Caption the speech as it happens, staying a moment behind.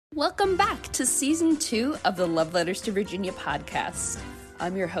Welcome back to Season 2 of the Love Letters to Virginia podcast.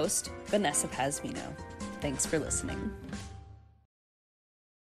 I'm your host, Vanessa Pasmino. Thanks for listening.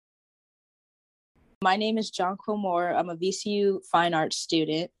 My name is Jonquil Moore. I'm a VCU fine arts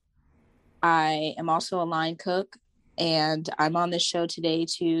student. I am also a line cook, and I'm on this show today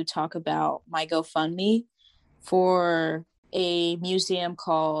to talk about my GoFundMe for a museum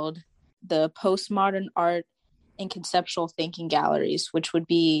called the Postmodern Art and Conceptual Thinking Galleries, which would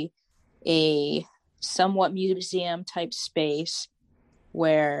be a somewhat museum type space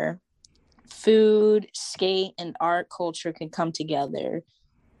where food, skate, and art culture can come together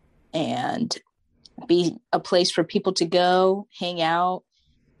and be a place for people to go, hang out,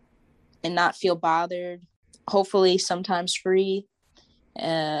 and not feel bothered. Hopefully sometimes free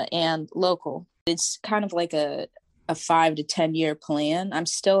and local. It's kind of like a 5 to 10 year plan. I'm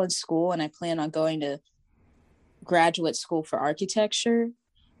still in school and I plan on going to graduate school for architecture.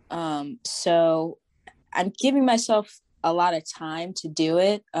 So I'm giving myself a lot of time to do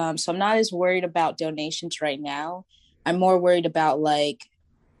it. So I'm not as worried about donations right now. I'm more worried about like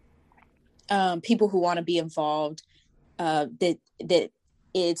people who want to be involved, that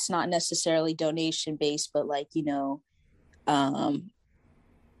it's not necessarily donation based, but like,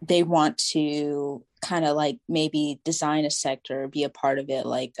 they want to kind of like maybe design a sector, be a part of it,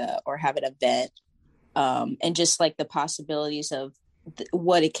 like, or have an event. And just like the possibilities of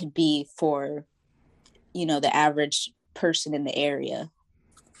what it could be for, the average person in the area.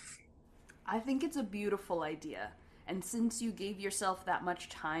 I think it's a beautiful idea. And since you gave yourself that much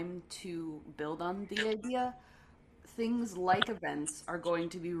time to build on the idea, things like events are going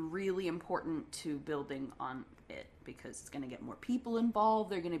to be really important to building on it because it's going to get more people involved.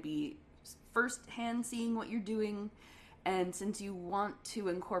 They're going to be firsthand seeing what you're doing. And since you want to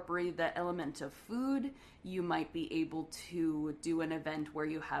incorporate that element of food, you might be able to do an event where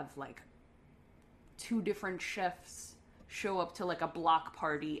you have like 2 different chefs show up to like a block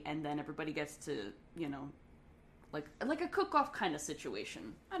party and then everybody gets to, like a cook-off kind of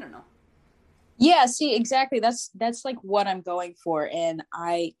situation. I don't know. Yeah, see, exactly. That's like what I'm going for. And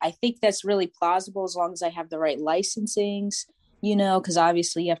I think that's really plausible as long as I have the right licensings, because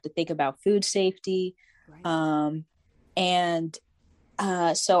obviously you have to think about food safety. Right. And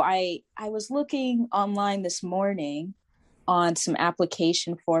so I was looking online this morning on some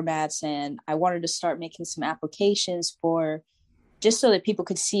application formats, and I wanted to start making some applications for just so that people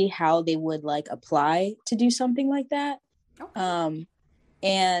could see how they would like apply to do something like that. Okay.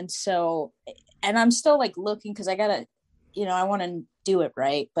 And I'm still like looking because I gotta, I want to do it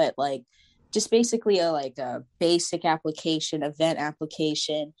right, but like just basically a basic application, event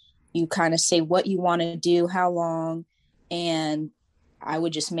application. You kind of say what you want to do, how long, and I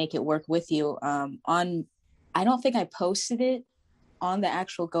would just make it work with you. I don't think I posted it on the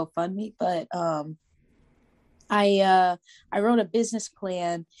actual GoFundMe, but I wrote a business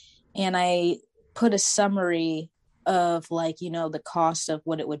plan and I put a summary of like, the cost of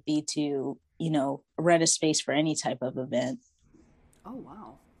what it would be to, rent a space for any type of event. Oh,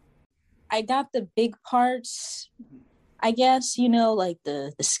 wow. I got the big parts, I guess, like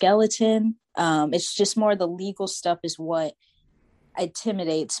the skeleton. It's just more the legal stuff is what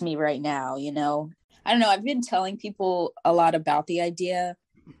intimidates me right now, I don't know. I've been telling people a lot about the idea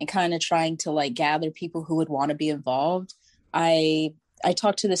and kind of trying to like gather people who would want to be involved. I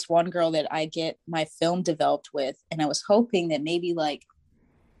talked to this one girl that I get my film developed with, and I was hoping that maybe like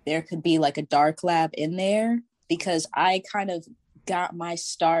there could be like a dark lab in there because I kind of got my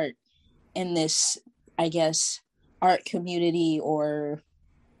start in this, I guess, art community or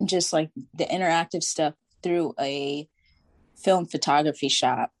just like the interactive stuff through a film photography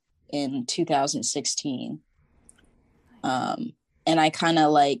shop in 2016. And I kind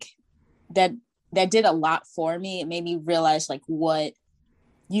of like that did a lot for me. It made me realize like what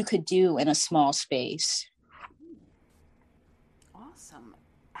you could do in a small space. Awesome.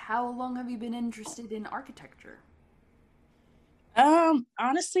 How long have you been interested in architecture?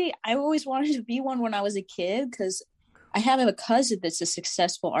 Honestly, I always wanted to be one when I was a kid because I have a cousin that's a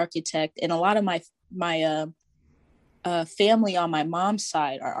successful architect, and a lot of my family on my mom's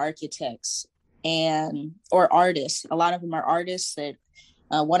side are architects or artists. A lot of them are artists that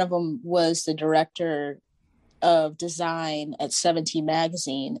one of them was the director of design at 17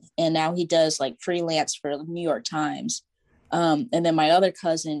 magazine, and now he does like freelance for the New York Times. And then my other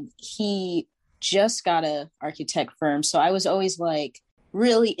cousin, he just got a architect firm. So I was always like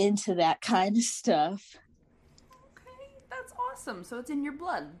really into that kind of stuff. Okay, that's awesome. So it's in your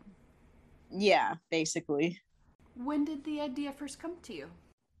blood. Yeah, basically. When did the idea first come to you?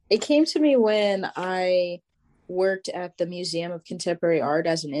 It came to me when I worked at the Museum of Contemporary Art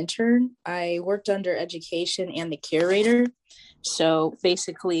as an intern. I worked under education and the curator. So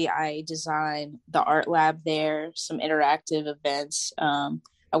basically, I designed the art lab there, some interactive events.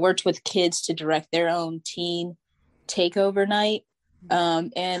 I worked with kids to direct their own teen takeover night.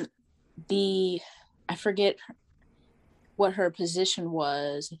 And I forget what her position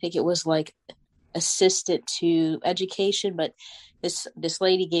was. I think it was like assistant to education, but this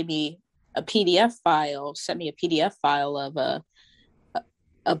lady gave me sent me a PDF file of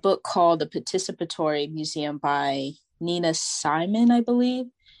a book called The Participatory Museum by Nina Simon, I believe.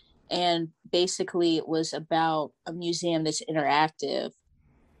 And basically it was about a museum that's interactive,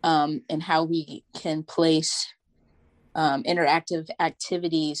 and how we can place interactive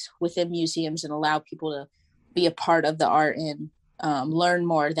activities within museums and allow people to be a part of the art and learn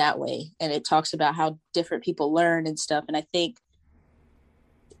more that way. And it talks about how different people learn and stuff. And I think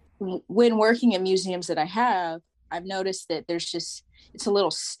when working in museums that I've noticed that it's a little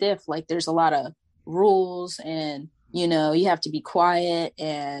stiff. Like there's a lot of rules and, you have to be quiet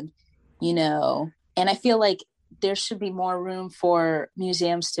and, and I feel like there should be more room for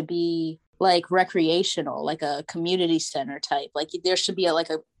museums to be like recreational, like a community center type. Like there should be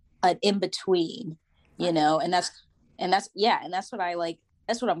an in between, and that's what I like.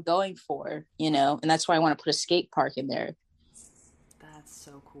 That's what I'm going for, and that's why I want to put a skate park in there. That's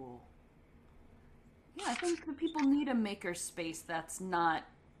so cool. Yeah, I think the people need a maker space that's not,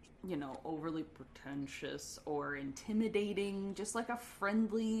 overly pretentious or intimidating, just like a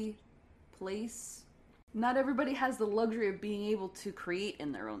friendly place. Not everybody has the luxury of being able to create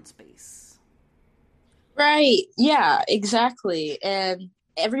in their own space. Right. Yeah, exactly. And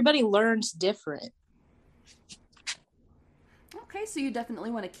everybody learns different. Okay, so you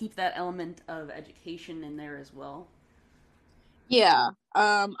definitely want to keep that element of education in there as well. Yeah.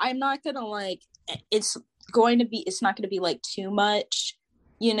 I'm not gonna it's it's not gonna be like too much,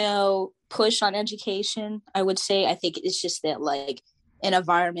 push on education. I would say I think it's just that like an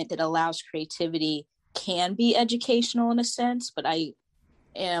environment that allows creativity can be educational in a sense, but I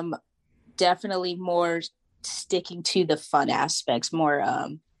am definitely more sticking to the fun aspects, more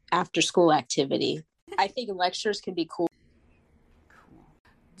after school activity. I think lectures can be cool. Cool.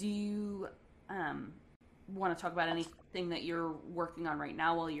 Do you want to talk about anything that you're working on right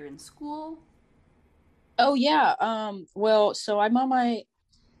now while you're in school? Oh yeah. Well, so I'm on my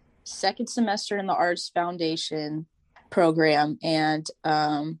second semester in the Arts Foundation program, and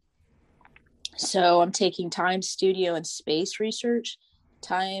so I'm taking time studio and space research.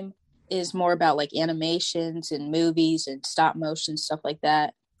 Time is more about like animations and movies and stop motion stuff like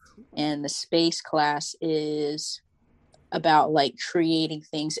that, and the space class is about like creating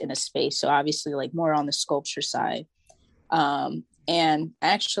things in a space, so obviously like more on the sculpture side. And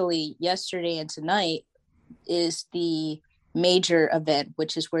actually yesterday and tonight is the major event,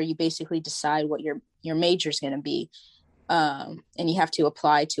 which is where you basically decide what your major is going to be, and you have to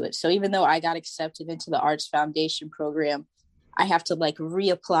apply to it. So even though I got accepted into the Arts Foundation program, I have to like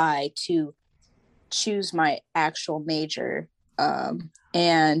reapply to choose my actual major.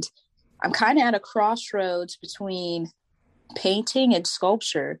 And I'm kind of at a crossroads between painting and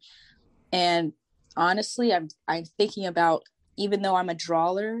sculpture. And honestly, I'm thinking about, even though I'm a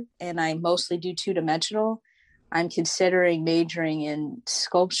drawer and I mostly do two-dimensional, I'm considering majoring in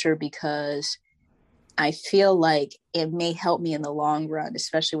sculpture because I feel like it may help me in the long run,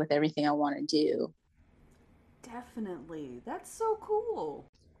 especially with everything I want to do. Definitely. That's so cool.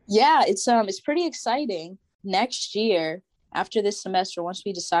 Yeah, it's pretty exciting. Next year, after this semester, once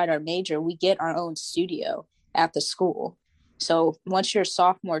we decide our major, we get our own studio at the school. So once you're a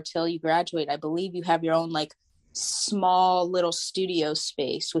sophomore till you graduate, I believe you have your own like small little studio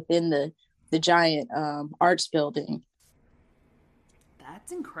space within the giant arts building.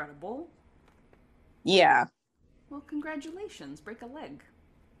 That's incredible. Yeah. Well, congratulations. Break a leg.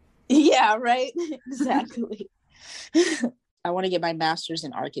 Yeah, right. Exactly. I want to get my master's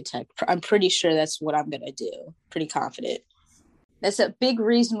in architect. I'm pretty sure that's what I'm going to do. Pretty confident. That's a big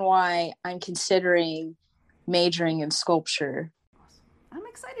reason why I'm considering majoring in sculpture. Awesome. I'm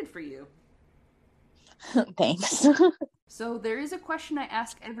excited for you. Thanks. So, there is a question I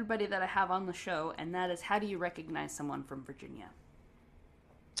ask everybody that I have on the show, and that is, how do you recognize someone from Virginia?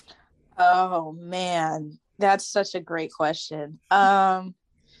 Oh man, that's such a great question.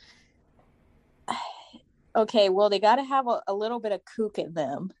 Okay, well they got to have a little bit of kook in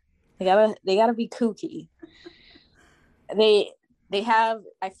them. They gotta be kooky. They they have.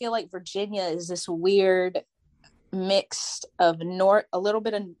 I feel like Virginia is this weird mix of a little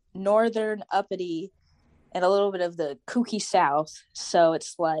bit of northern uppity and a little bit of the kooky South. So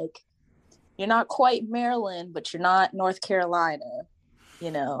it's like, you're not quite Maryland, but you're not North Carolina, you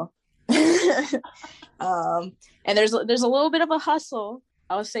know. And there's a little bit of a hustle.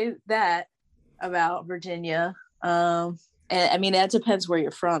 I would say that about Virginia. And I mean, that depends where you're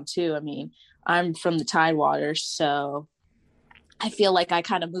from too. I mean, I'm from the Tidewaters, so I feel like I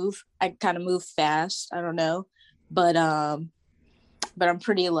kind of move fast. I don't know, but I'm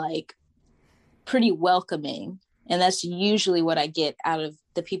pretty welcoming, and that's usually what I get out of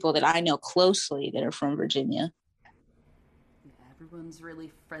the people that I know closely that are from Virginia. Yeah, everyone's really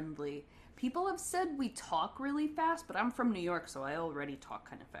friendly. People have said we talk really fast, but I'm from New York, so I already talk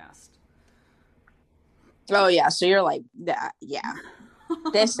kind of fast. Oh yeah, so you're like that. Yeah,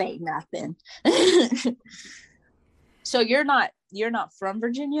 this ain't nothing. So you're not from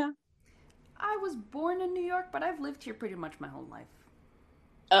Virginia? I was born in New York, but I've lived here pretty much my whole life.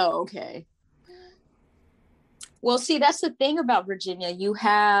 Oh, okay. Well, see, that's the thing about Virginia.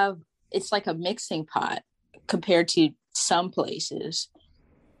 It's like a mixing pot compared to some places,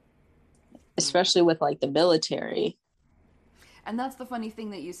 especially with like the military. And that's the funny thing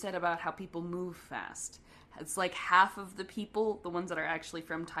that you said about how people move fast. It's like half of the people, the ones that are actually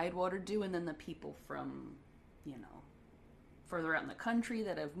from Tidewater, do, and then the people from, further out in the country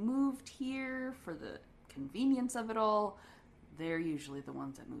that have moved here for the convenience of it all, they're usually the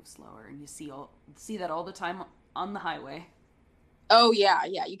ones that move slower. And you see that all the time on the highway. Oh yeah,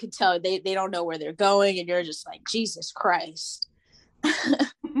 yeah. You can tell they don't know where they're going, and you're just like, Jesus Christ. The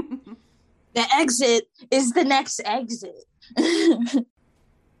exit is the next exit.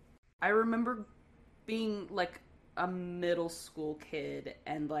 I remember being like a middle school kid,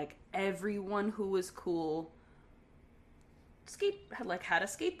 and like everyone who was cool had a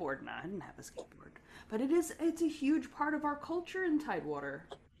skateboard. Nah, I didn't have a skateboard, but it's a huge part of our culture in Tidewater.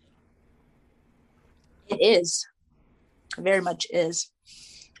 It is. Very much is.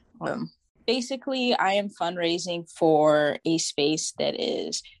 Basically, I am fundraising for a space that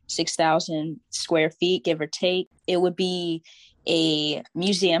is 6,000 square feet, give or take. It would be a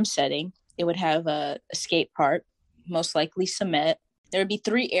museum setting. It would have a skate park, most likely cement. There would be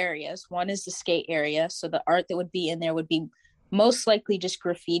 3 areas. One is the skate area. So the art that would be in there would be most likely just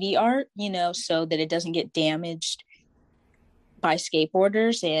graffiti art, so that it doesn't get damaged by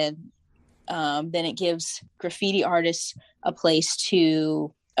skateboarders. And then it gives graffiti artists a place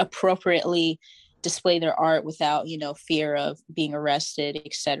to appropriately display their art without, fear of being arrested,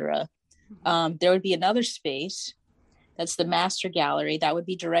 etc. There would be another space that's the master gallery that would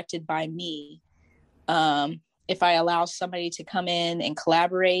be directed by me. If I allow somebody to come in and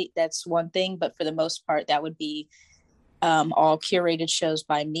collaborate, that's one thing, but for the most part, that would be all curated shows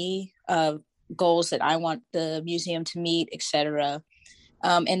by me, goals that I want the museum to meet, etc.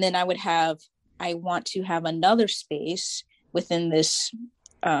 And then I want to have another space within this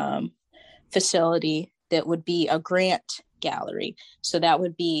facility that would be a grant gallery. So that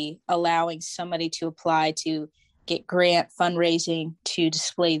would be allowing somebody to apply to get grant fundraising to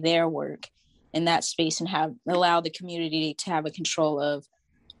display their work in that space and allow the community to have a control of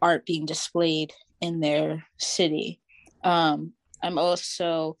art being displayed in their city. I'm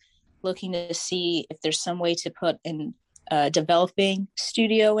also looking to see if there's some way to put in a developing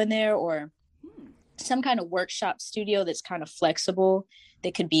studio in there, or some kind of workshop studio that's kind of flexible,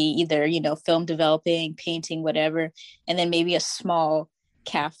 that could be either, film developing, painting, whatever. And then maybe a small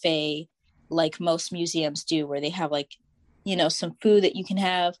cafe like most museums do, where they have like, some food that you can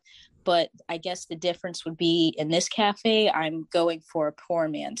have. But I guess the difference would be in this cafe, I'm going for a poor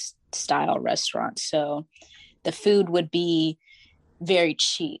man's style restaurant. So the food would be very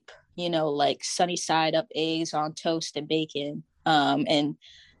cheap, like sunny side up eggs on toast and bacon, and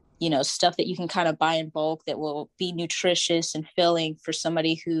stuff that you can kind of buy in bulk that will be nutritious and filling for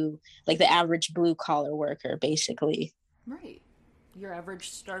somebody who, like the average blue collar worker, basically. Right. Your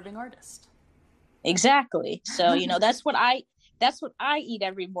average starving artist. Exactly. So, that's what I eat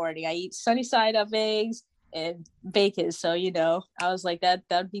every morning. I eat sunny side up eggs and bacon. So, I was like,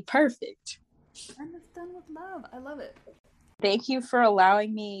 that'd be perfect. And it's done with love. I love it. Thank you for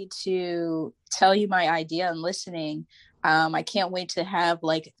allowing me to tell you my idea and listening. I can't wait to have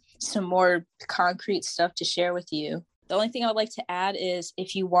like some more concrete stuff to share with you. The only thing I would like to add is,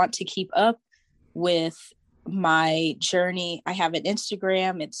 if you want to keep up with my journey, I have an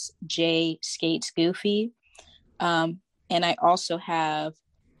Instagram. It's JSkatesGoofy. And I also have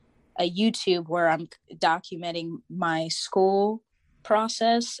a YouTube where I'm documenting my school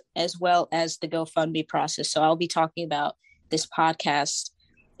process as well as the GoFundMe process. So I'll be talking about this podcast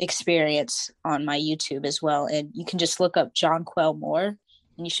experience on my YouTube as well. And you can just look up Jonquel Moore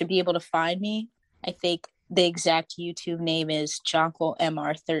and you should be able to find me. I think the exact YouTube name is Jonquil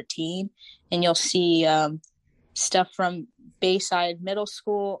MR13, and you'll see stuff from Bayside Middle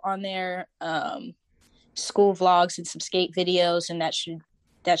School on there, school vlogs and some skate videos, and that should.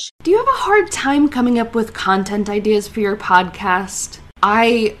 Do you have a hard time coming up with content ideas for your podcast?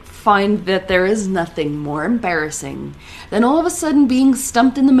 I find that there is nothing more embarrassing than all of a sudden being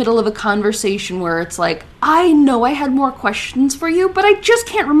stumped in the middle of a conversation where it's like, I know I had more questions for you, but I just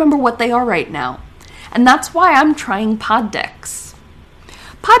can't remember what they are right now. And that's why I'm trying Poddex.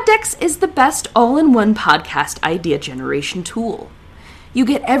 Poddex is the best all-in-one podcast idea generation tool. You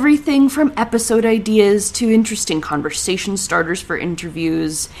get everything from episode ideas to interesting conversation starters for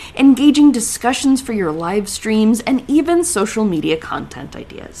interviews, engaging discussions for your live streams, and even social media content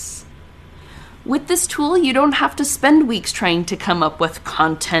ideas. With this tool, you don't have to spend weeks trying to come up with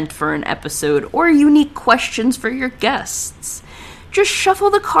content for an episode or unique questions for your guests. Just shuffle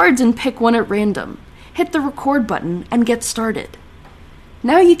the cards and pick one at random, hit the record button, and get started.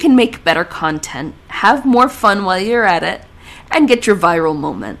 Now you can make better content, have more fun while you're at it, and get your viral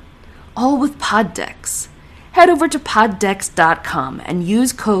moment, all with Poddex. Head over to poddex.com and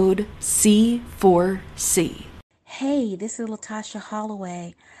use code C4C. Hey, this is Latasha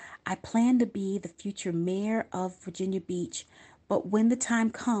Holloway. I plan to be the future mayor of Virginia Beach, but when the time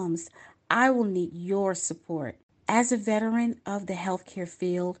comes, I will need your support. As a veteran of the healthcare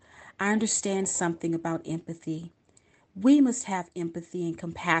field, I understand something about empathy. We must have empathy and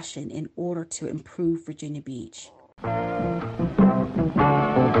compassion in order to improve Virginia Beach.